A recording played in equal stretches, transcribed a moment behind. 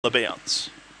the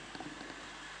bounce.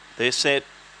 They're set.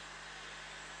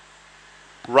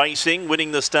 Racing,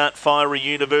 winning the start, Fiery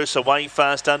Universe away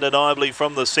fast undeniably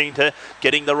from the centre,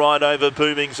 getting the ride over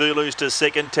Booming Zulus to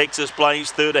second. Texas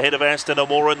Blaze third ahead of Aston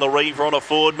Amora and Lariva on a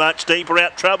forward, much deeper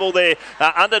out trouble there.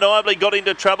 Undeniably got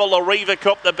into trouble. Lariva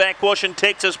copped the backwash and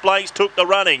Texas Blaze took the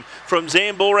running from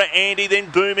Zambora Andy,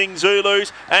 then Booming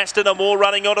Zulus. Aston Amora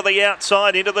running onto the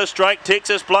outside into the straight.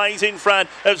 Texas Blaze in front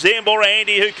of Zambora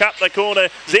Andy who cut the corner.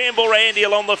 Zambora Andy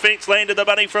along the fence landed the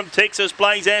bunny from Texas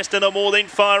Blaze. Aston Amora, then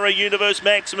Fiery Universe,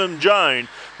 Maximum Joan.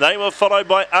 They were followed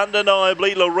by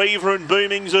undeniably Lariva and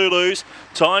Booming Zulus.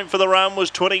 Time for the run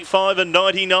was 25 and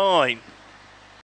 99.